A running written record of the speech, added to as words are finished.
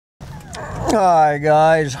Hi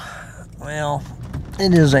guys, well,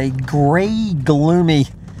 it is a gray, gloomy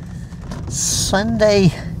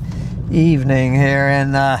Sunday evening here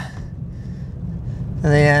in the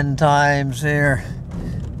end times here.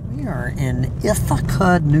 We are in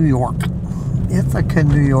Ithaca, New York. Ithaca,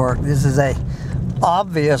 New York. This is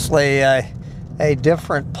obviously a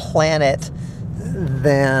different planet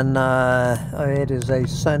than, it is a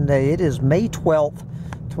Sunday. It is May 12th,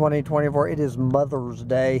 2024. It is Mother's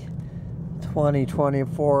Day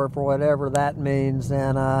 2024, for whatever that means.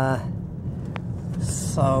 And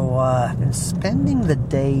so I've been spending the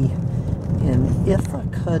day in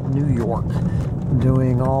Ithaca, New York,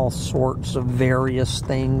 doing all sorts of various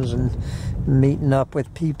things and meeting up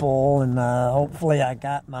with people, and hopefully I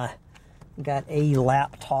got a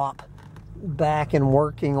laptop back in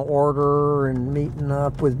working order and meeting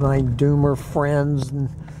up with my doomer friends and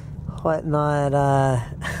whatnot.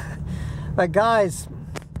 But guys,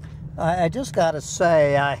 I just got to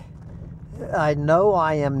say, I know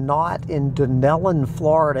I am not in Dunellen,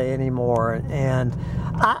 Florida anymore, and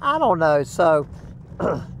I don't know. So,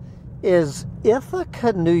 is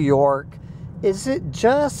Ithaca, New York, is it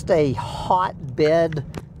just a hotbed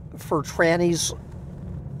for trannies,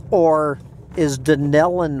 or is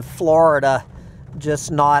Dunellen, Florida,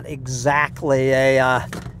 just not exactly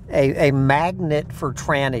a magnet for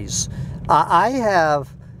trannies? I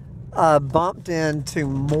have bumped into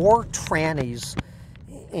more trannies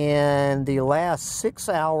in the last 6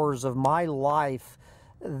 hours of my life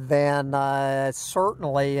than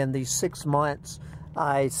certainly in the 6 months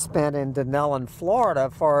I spent in Dunellen, Florida,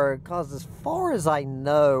 because as far as I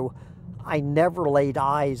know, I never laid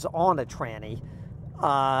eyes on a tranny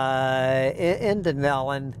in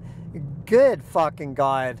Dunellen. Good fucking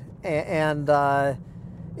God. And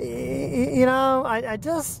you know, I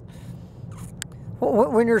just,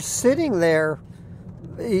 when you're sitting there,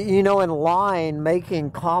 you know, in line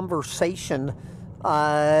making conversation,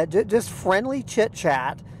 just friendly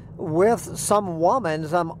chit-chat with some woman,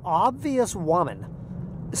 some obvious woman,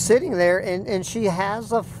 sitting there, and she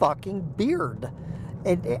has a fucking beard.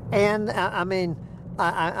 And I mean,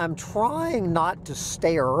 I'm trying not to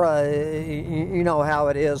stare. You know how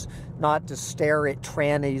it is, not to stare at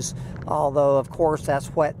trannies, although of course that's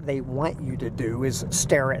what they want you to do, is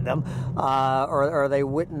stare at them, or they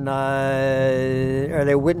wouldn't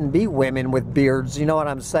be women with beards. You know what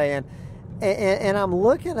I'm saying? And I'm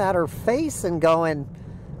looking at her face and going,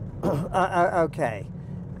 okay,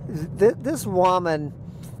 this woman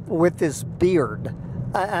with this beard,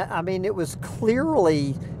 I mean, it was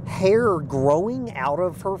clearly hair growing out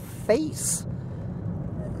of her face.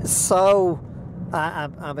 So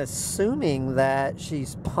I'm assuming that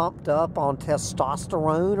she's pumped up on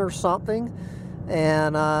testosterone or something.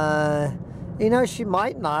 And, you know, she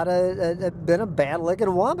might not have been a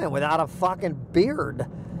bad-looking woman without a fucking beard.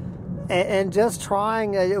 And just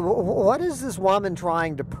trying, what is this woman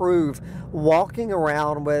trying to prove walking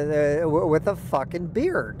around with a fucking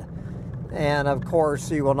beard? And of course,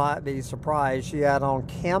 you will not be surprised, she had on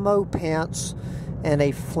camo pants and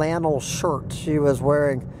a flannel shirt. She was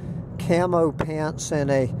wearing camo pants and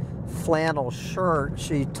a flannel shirt.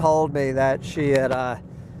 She told me that she had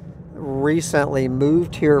recently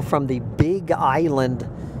moved here from the Big Island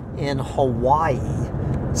in Hawaii.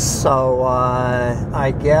 So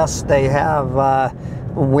I guess they have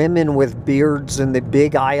women with beards in the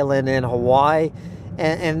Big Island in Hawaii.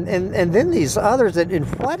 And then these others, and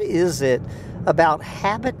what is it about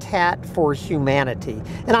Habitat for Humanity?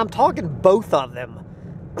 And I'm talking both of them.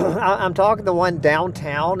 I'm talking the one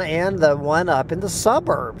downtown and the one up in the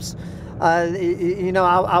suburbs. You know,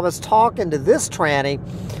 I was talking to this tranny,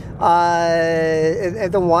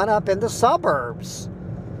 the one up in the suburbs.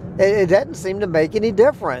 It doesn't seem to make any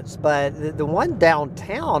difference, but the one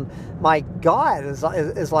downtown, my God,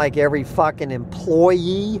 is like every fucking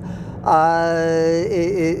employee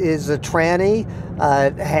is a tranny.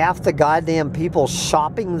 Half the goddamn people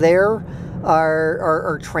shopping there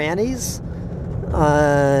are trannies.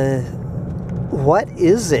 What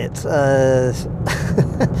is it?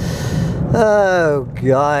 Oh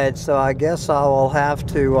God! So I guess I will have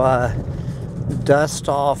to dust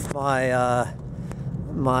off my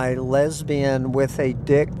my lesbian with a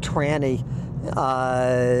dick tranny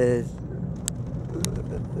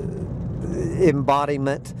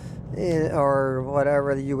embodiment, or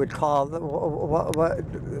whatever you would call it. What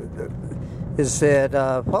is it?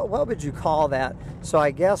 What would you call that? So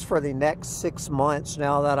I guess for the next 6 months,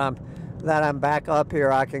 now that I'm back up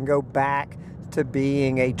here, I can go back to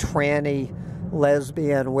being a tranny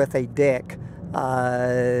lesbian with a dick,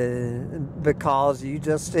 because you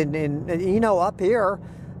just, you know, up here,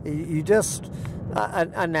 you just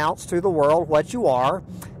announce to the world what you are,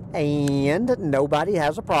 and nobody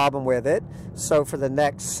has a problem with it. So for the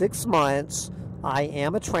next 6 months, I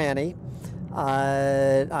am a tranny.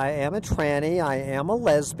 I am a tranny. I am a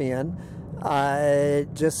lesbian.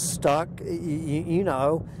 Just stuck, you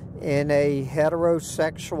know, in a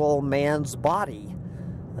heterosexual man's body.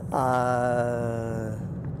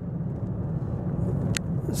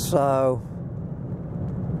 So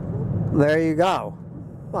there you go.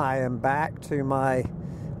 I am back to my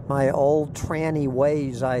old tranny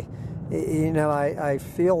ways. I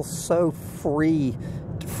feel so free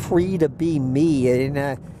to be me.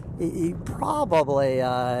 And probably,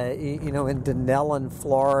 in Denellen,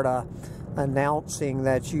 Florida, announcing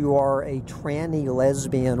that you are a tranny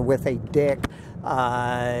lesbian with a dick,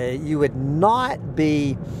 you would not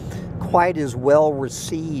be quite as well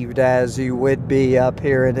received as you would be up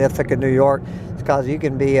here in Ithaca, New York, because you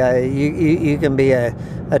can be a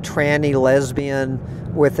tranny lesbian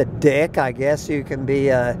with a dick. I guess you can be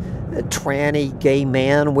a tranny gay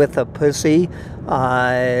man with a pussy.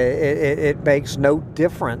 It makes no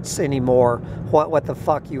difference anymore what the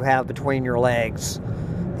fuck you have between your legs.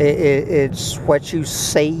 It's what you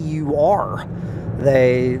say you are.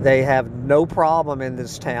 They have no problem in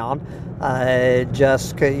this town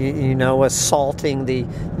just assaulting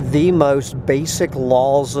the most basic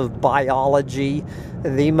laws of biology,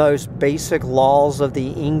 the most basic laws of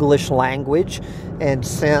the English language. And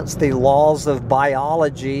since the laws of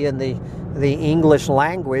biology and the English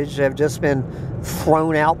language have just been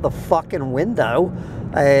thrown out the fucking window,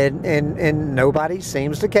 and nobody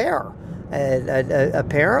seems to care.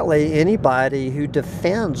 Apparently anybody who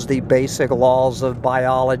defends the basic laws of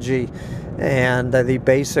biology and the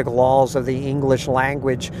basic laws of the English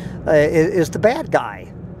language is the bad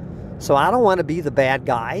guy. So I don't want to be the bad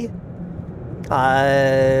guy.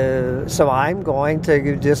 So I'm going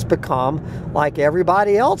to just become like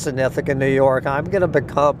everybody else in Ithaca, New York. I'm going to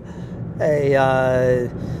become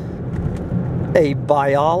a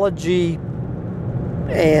biology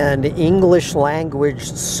and English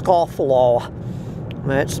language scofflaw.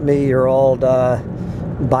 That's me, your old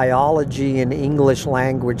biology and English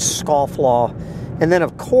language scofflaw. And then,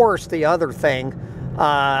 of course, the other thing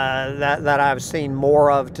that I've seen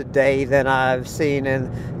more of today than I've seen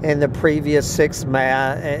in the previous 6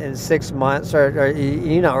 months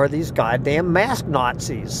are these goddamn mask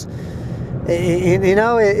Nazis.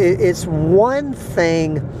 It's one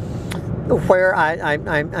thing where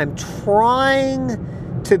I'm trying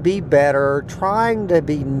to be better, trying to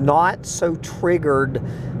be not so triggered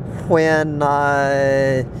when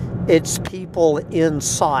it's people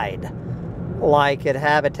inside, like at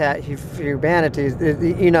Habitat for Humanity, a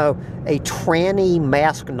tranny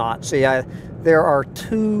mask Nazi. There are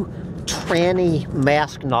 2 tranny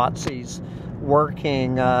mask Nazis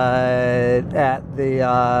working at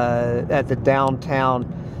the downtown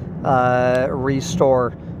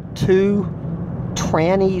Restore. 2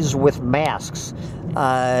 trannies with masks.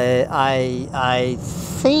 I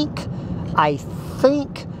think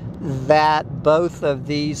that both of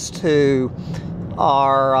these 2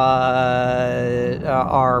 are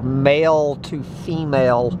male to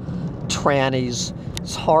female trannies.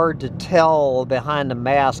 It's hard to tell behind the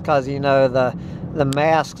mask because the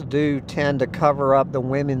masks do tend to cover up the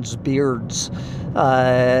women's beards.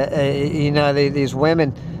 These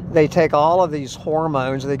women, they take all of these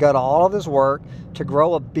hormones, they go to all of this work to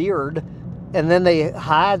grow a beard, and then they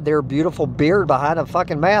hide their beautiful beard behind a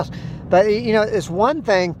fucking mask. But, it's one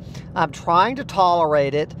thing, I'm trying to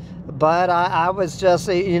tolerate it, but I was just,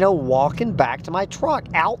 walking back to my truck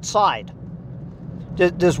outside.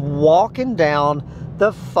 Just walking down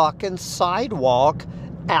the fucking sidewalk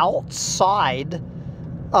outside,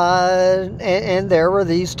 and there were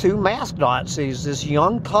these 2 masked Nazis, this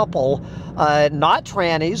young couple, not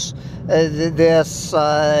trannies, this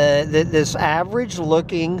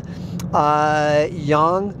average-looking,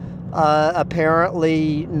 young,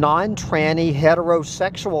 apparently non-tranny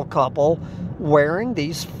heterosexual couple wearing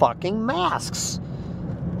these fucking masks.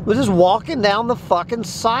 We're just walking down the fucking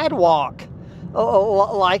sidewalk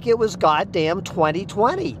like it was goddamn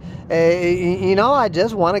 2020. I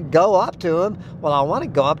just want to go up to him. Well, I want to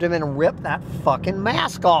go up to him and rip that fucking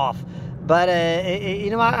mask off. But,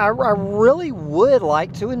 I really would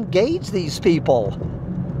like to engage these people.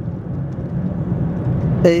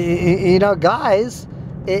 Guys,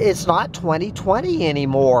 it's not 2020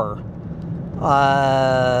 anymore.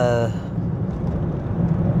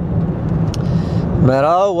 But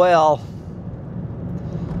oh well.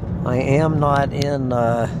 I am not in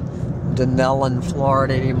Denellen,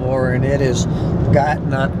 Florida anymore, and it has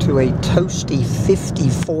gotten up to a toasty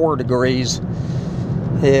 54 degrees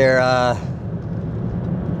here.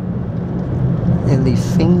 in the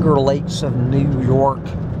Finger Lakes of New York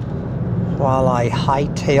while I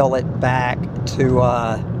hightail it back to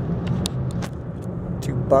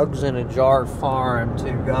Bugs in a Jar Farm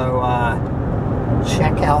to go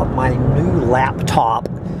check out my new laptop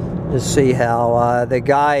to see how the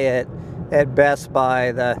guy at Best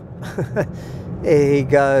Buy, he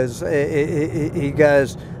goes,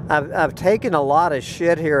 I've taken a lot of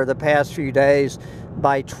shit here the past few days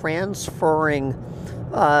by transferring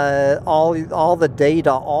all the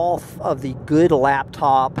data off of the good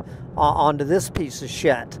laptop onto this piece of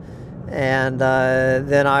shit. And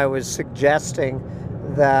then I was suggesting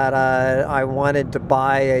that I wanted to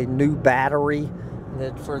buy a new battery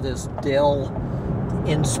for this Dell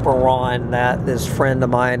Inspiron that this friend of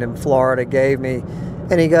mine in Florida gave me.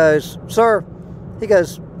 And he goes, sir, he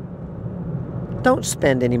goes, don't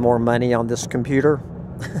spend any more money on this computer.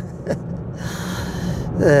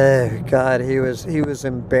 Oh, God, he was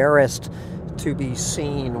embarrassed to be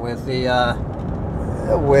seen with the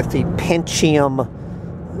Pentium,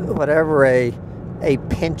 whatever a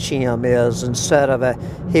Pentium is, instead of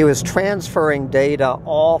he was transferring data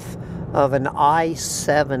off of an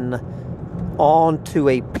i7 onto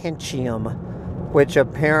a Pentium, which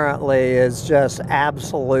apparently is just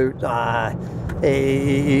absolute,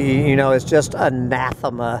 it's just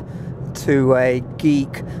anathema to a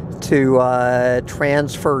geek to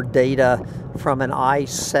transfer data from an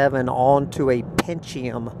i7 onto a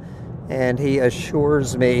Pentium. And he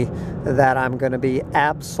assures me that I'm going to be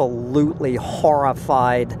absolutely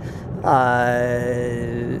horrified after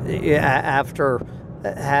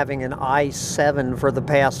having an i7 for the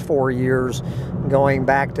past 4 years, going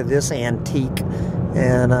back to this antique.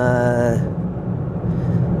 And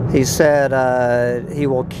he said he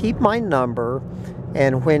will keep my number,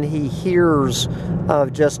 and when he hears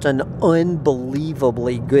of just an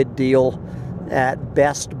unbelievably good deal at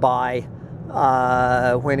Best Buy,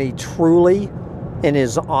 when he truly, in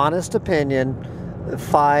his honest opinion,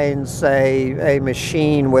 finds a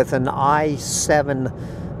machine with an i7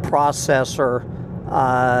 processor,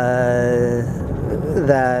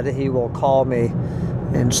 that he will call me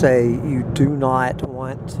and say, you do not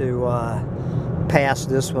want to pass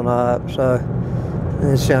this one up. So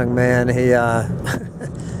this young man, he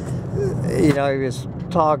he was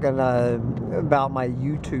talking about my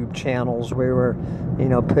YouTube channels. We were,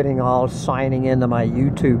 signing into my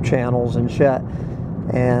YouTube channels and shit.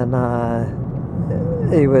 And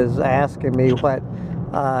he was asking me what,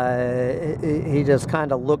 he just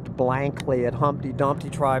kind of looked blankly at Humpty Dumpty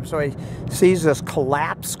Tribe. So he sees this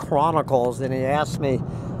Collapse Chronicles, and he asked me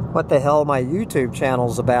what the hell my YouTube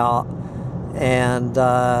channel's about. And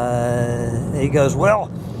he goes, well,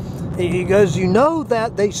 he goes,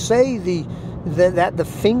 that they say that the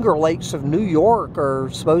Finger Lakes of New York are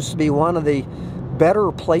supposed to be one of the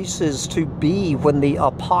better places to be when the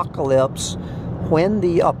apocalypse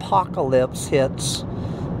hits.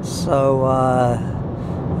 So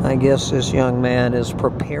I guess this young man is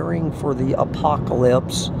preparing for the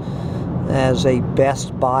apocalypse as a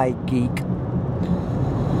Best Buy geek.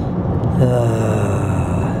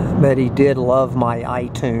 But he did love my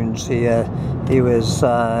iTunes. He was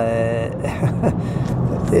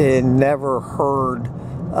he never heard,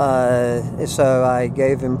 so I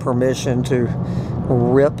gave him permission to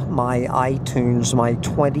rip my iTunes, my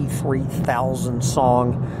 23,000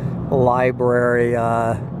 song library,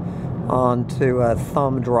 onto a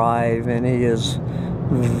thumb drive, and he is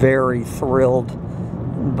very thrilled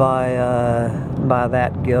by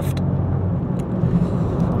that gift.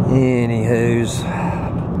 Anywho's,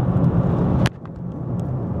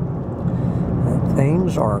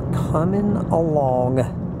 things are coming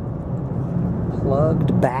along.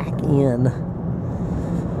 Plugged back in.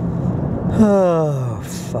 Oh,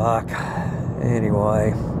 fuck.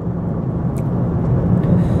 Anyway,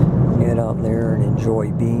 get up there and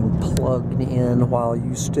enjoy being plugged in while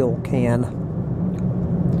you still can.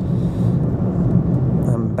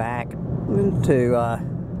 I'm back to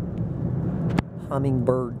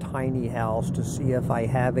Hummingbird Tiny House to see if I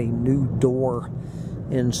have a new door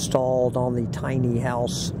installed on the tiny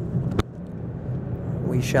house.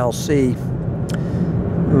 We shall see.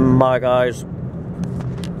 Bye, guys.